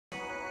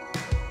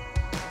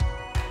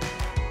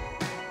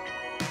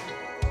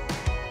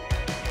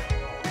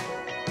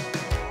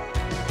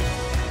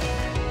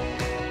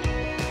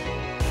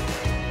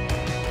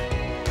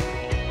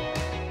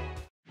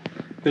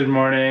Good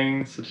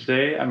morning. So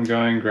today I'm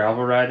going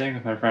gravel riding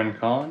with my friend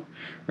Colin.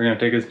 We're going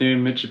to take his new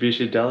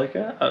Mitsubishi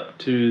Delica up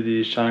to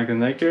the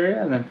Shawinigan Lake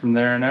area, and then from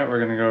there on out we're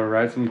going to go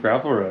ride some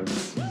gravel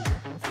roads.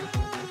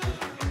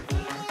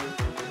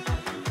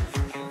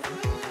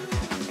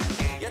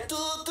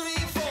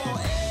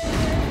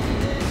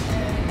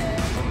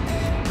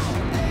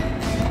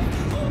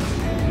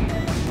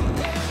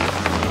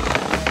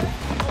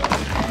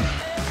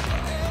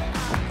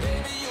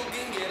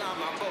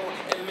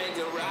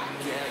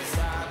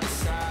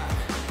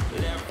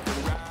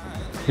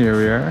 Here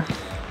we are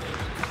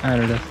at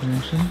our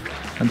destination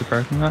at the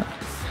parking lot.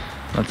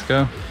 Let's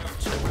go.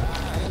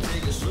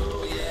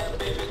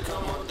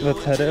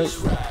 Let's head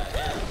out.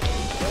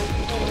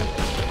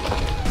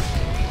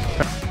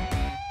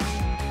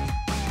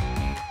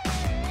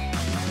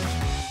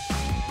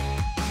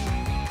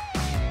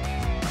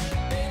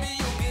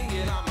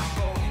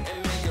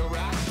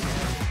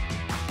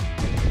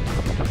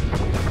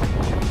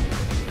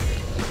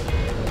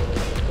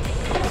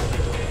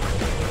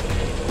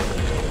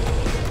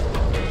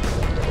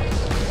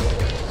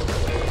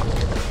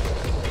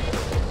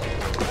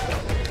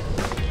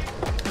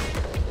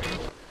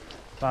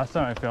 Last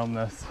time I filmed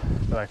this,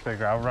 like the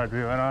gravel ride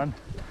we went on,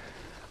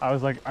 I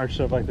was like arched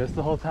up like this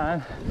the whole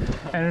time,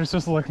 and it was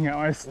just looking at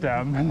my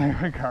stem and like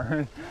my Garmin,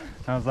 and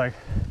I was like,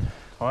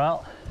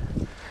 well,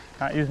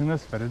 not using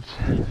this footage.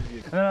 And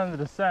then on the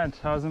descent,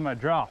 I was in my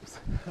drops,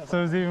 so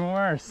it was even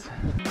worse.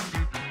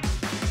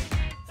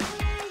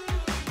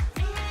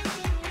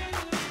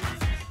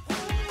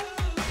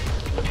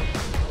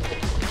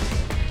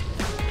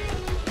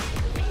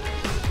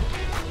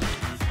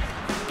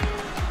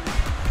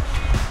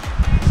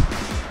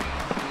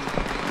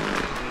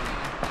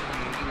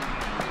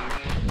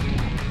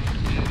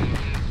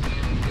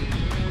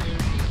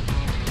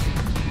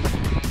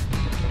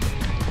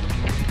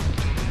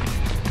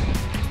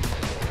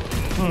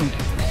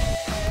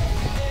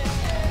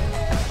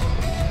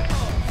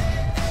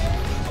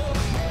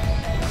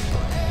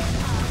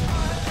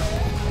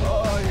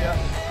 Oh yeah.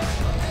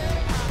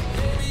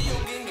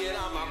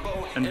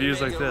 And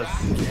views like this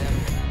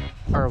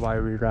are why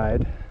we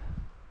ride.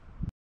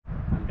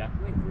 I'm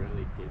definitely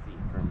really dizzy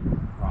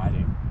from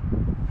riding.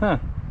 Huh.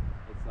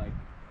 It's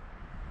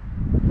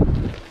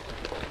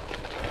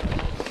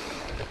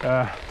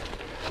like...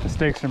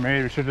 Mistakes are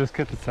made, we should just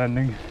keep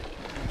descending.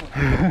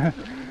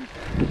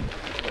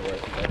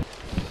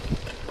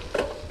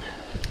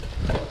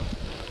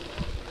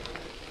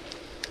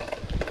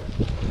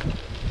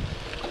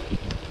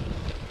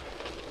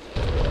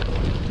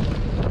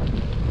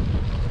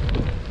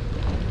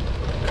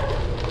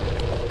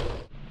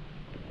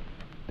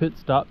 Pit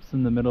stops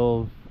in the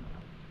middle of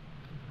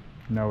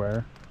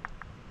nowhere.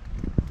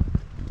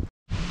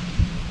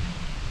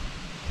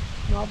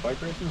 No,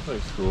 bike racing is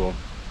like school.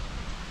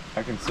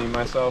 I can see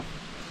myself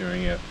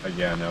doing it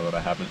again now that I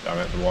haven't done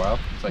it in a while.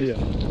 It's like, Yeah.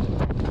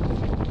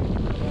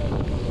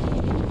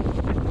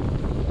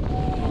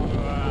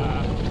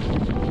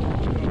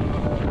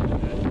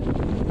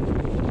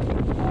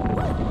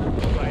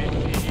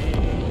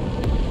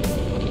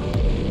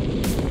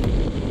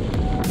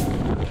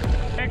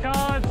 Hey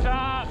Colin,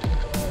 stop!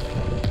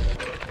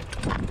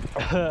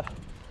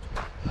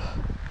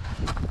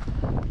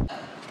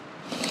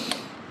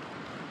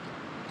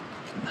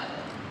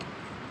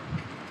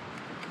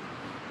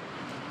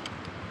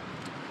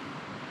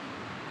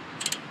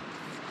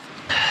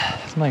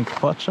 Is my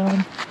clutch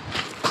on?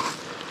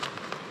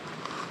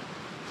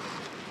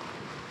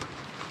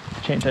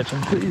 Chain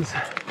tension, please.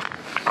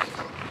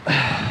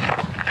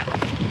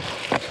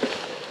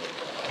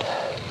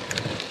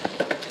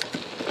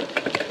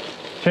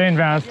 Chain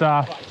bounced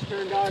off.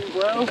 Turned on,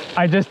 bro.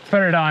 I just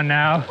put it on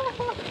now.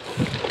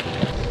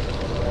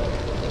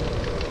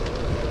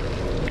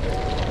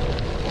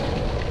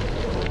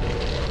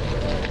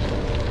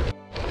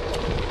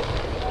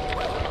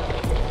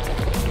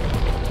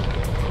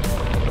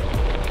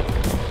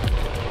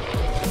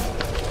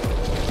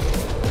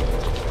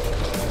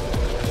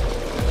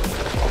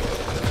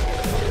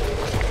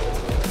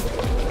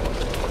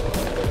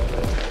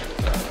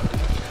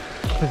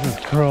 This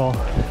is cruel.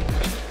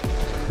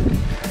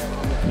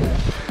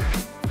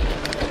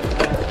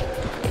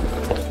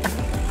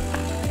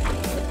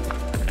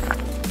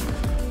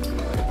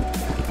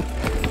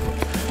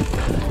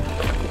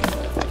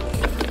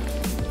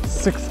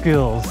 Six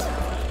skills.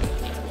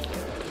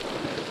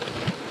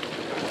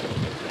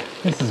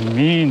 This is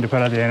mean to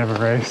put at the end of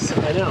a race.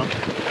 I know.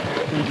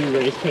 You do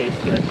race pace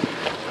for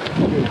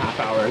 2.5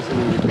 hours and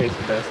then you pace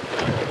with this.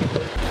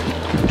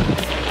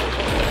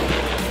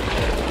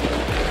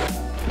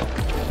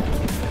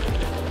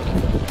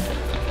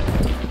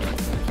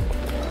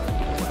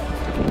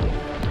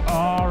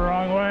 Oh,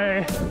 wrong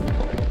way.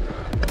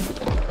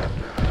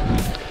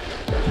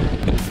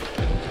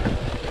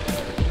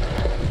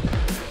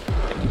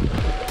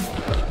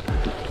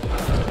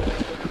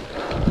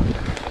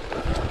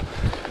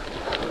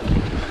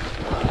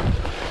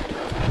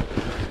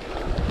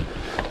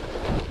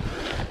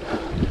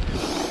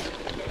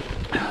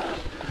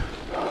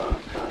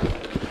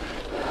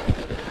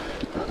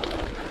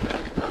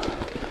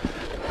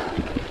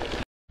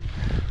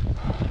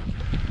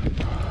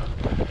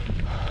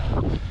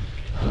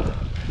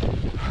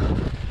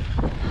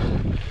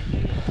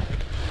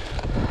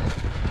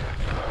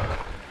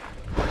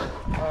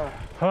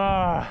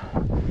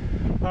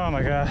 Oh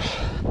my gosh.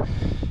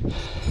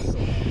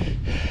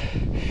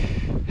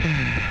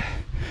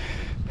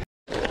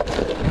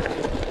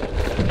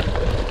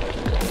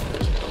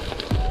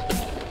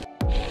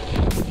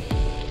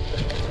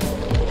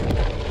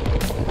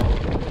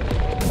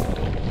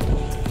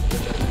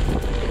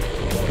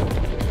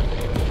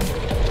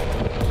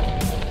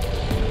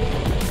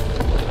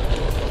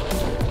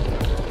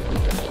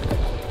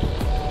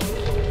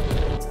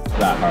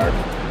 That hard.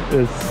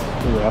 It's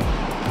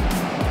rough.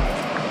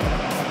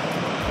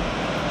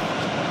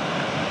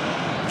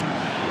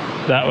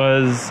 That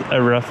was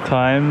a rough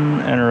climb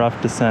and a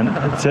rough descent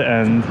to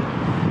end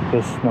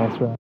this nice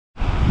ride.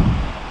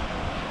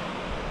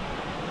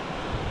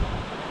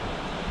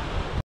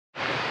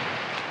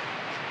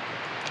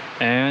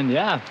 And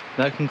yeah,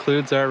 that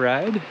concludes our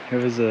ride. It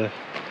was a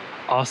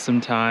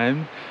awesome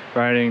time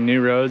riding new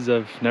roads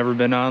I've never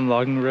been on,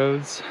 logging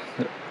roads.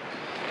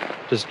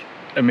 Just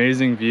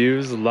amazing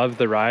views, loved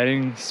the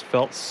riding.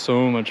 Felt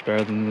so much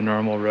better than the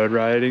normal road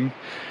riding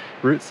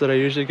routes that I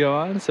usually go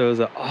on, so it was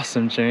an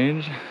awesome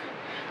change.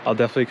 I'll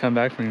definitely come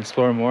back and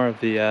explore more of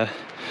the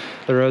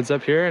roads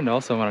up here, and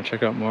also want to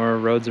check out more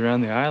roads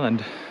around the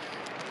island.